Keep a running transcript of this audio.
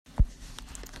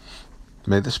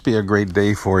May this be a great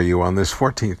day for you on this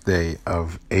 14th day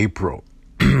of April.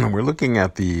 We're looking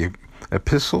at the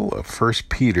epistle of 1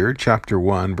 Peter chapter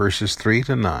 1, verses 3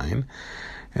 to 9,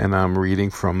 and I'm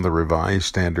reading from the Revised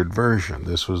Standard Version.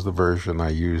 This was the version I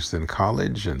used in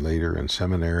college and later in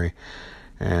seminary,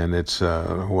 and it's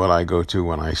what I go to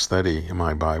when I study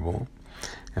my Bible.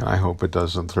 And I hope it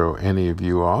doesn't throw any of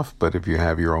you off, but if you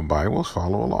have your own Bibles,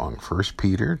 follow along. 1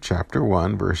 Peter chapter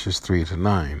 1, verses 3 to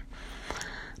 9.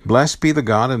 Blessed be the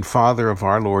God and Father of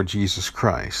our Lord Jesus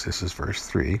Christ. This is verse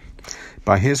 3.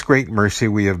 By his great mercy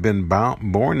we have been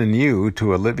born anew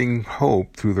to a living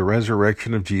hope through the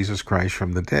resurrection of Jesus Christ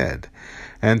from the dead,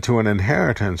 and to an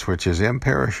inheritance which is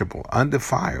imperishable,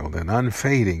 undefiled, and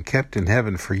unfading, kept in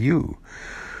heaven for you,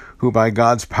 who by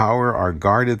God's power are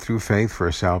guarded through faith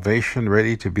for salvation,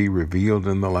 ready to be revealed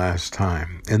in the last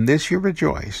time. In this you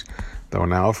rejoice, though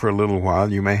now for a little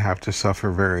while you may have to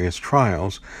suffer various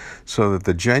trials, so that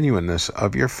the genuineness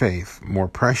of your faith, more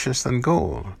precious than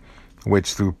gold,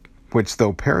 which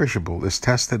though perishable is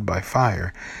tested by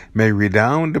fire, may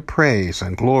redound to praise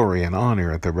and glory and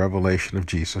honor at the revelation of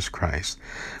Jesus Christ.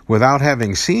 Without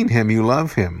having seen him, you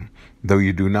love him. Though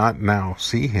you do not now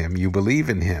see him, you believe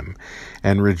in him,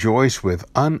 and rejoice with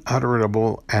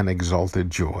unutterable and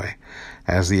exalted joy.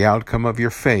 As the outcome of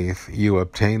your faith, you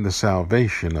obtain the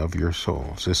salvation of your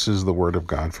souls. This is the word of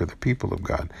God for the people of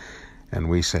God, and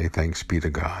we say thanks be to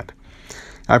God.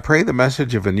 I pray the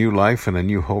message of a new life and a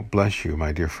new hope bless you,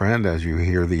 my dear friend, as you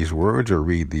hear these words or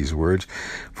read these words.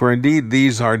 For indeed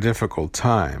these are difficult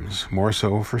times, more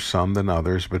so for some than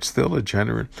others, but still a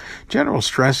general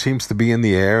stress seems to be in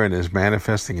the air and is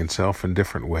manifesting itself in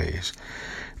different ways.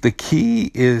 The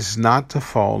key is not to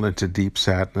fall into deep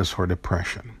sadness or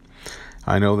depression.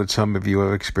 I know that some of you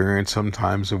have experienced some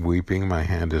times of weeping. My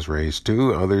hand is raised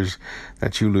too. Others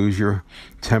that you lose your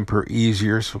temper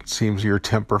easier. So it seems your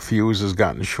temper fuse has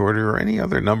gotten shorter, or any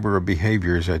other number of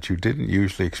behaviors that you didn't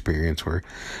usually experience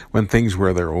when things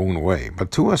were their own way.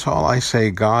 But to us all I say,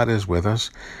 God is with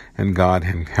us and God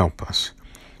can help us.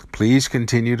 Please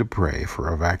continue to pray for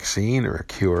a vaccine or a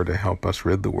cure to help us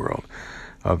rid the world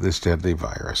of this deadly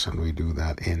virus, and we do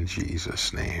that in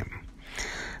Jesus' name.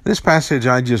 This passage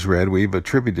I just read, we've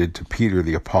attributed to Peter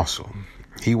the Apostle.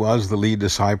 He was the lead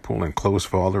disciple and close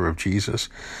follower of Jesus,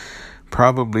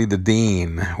 probably the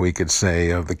dean, we could say,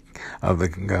 of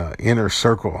the inner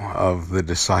circle of the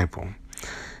disciple.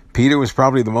 Peter was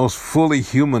probably the most fully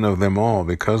human of them all,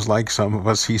 because like some of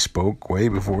us, he spoke way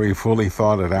before he fully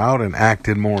thought it out and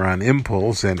acted more on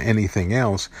impulse than anything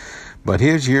else. But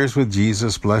his years with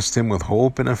Jesus blessed him with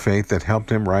hope and a faith that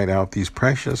helped him write out these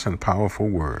precious and powerful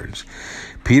words.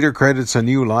 Peter credits a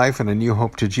new life and a new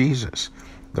hope to Jesus.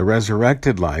 The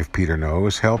resurrected life, Peter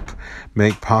knows, helped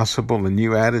make possible a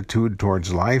new attitude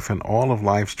towards life and all of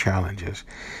life's challenges.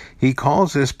 He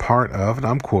calls this part of, and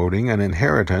I'm quoting, an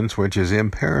inheritance which is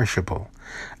imperishable,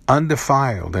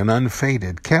 undefiled and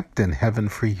unfaded, kept in heaven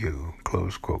for you,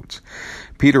 close quotes.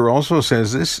 Peter also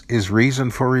says this is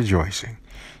reason for rejoicing.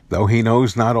 Though he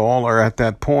knows not all are at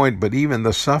that point, but even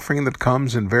the suffering that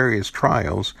comes in various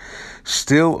trials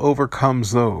still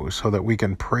overcomes those, so that we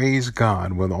can praise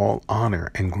God with all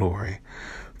honor and glory.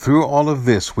 Through all of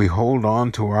this, we hold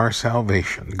on to our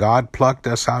salvation. God plucked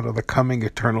us out of the coming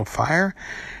eternal fire,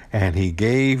 and he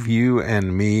gave you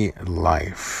and me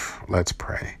life. Let's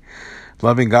pray.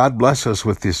 Loving God, bless us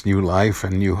with this new life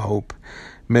and new hope.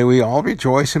 May we all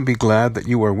rejoice and be glad that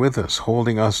you are with us,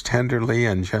 holding us tenderly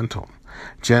and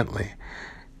gently.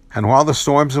 And while the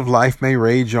storms of life may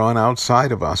rage on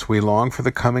outside of us, we long for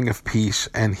the coming of peace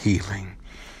and healing.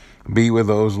 Be with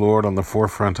those, Lord, on the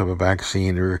forefront of a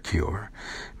vaccine or a cure.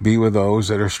 Be with those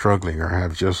that are struggling or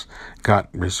have just got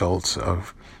results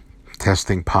of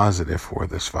testing positive for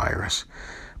this virus.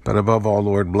 But above all,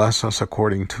 Lord, bless us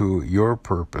according to your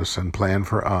purpose and plan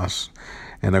for us,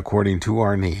 and according to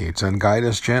our needs, and guide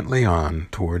us gently on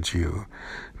towards you.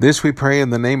 This we pray in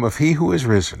the name of he who is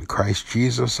risen, Christ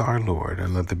Jesus our Lord.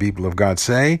 And let the people of God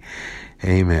say,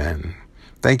 amen.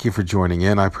 Thank you for joining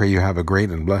in. I pray you have a great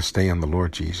and blessed day in the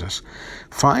Lord Jesus.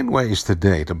 Find ways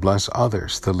today to bless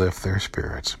others, to lift their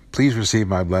spirits. Please receive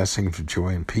my blessings of joy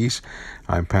and peace.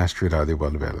 I'm Pastor Iradio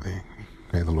Valverde.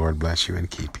 May the Lord bless you and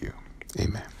keep you.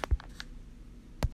 Amen.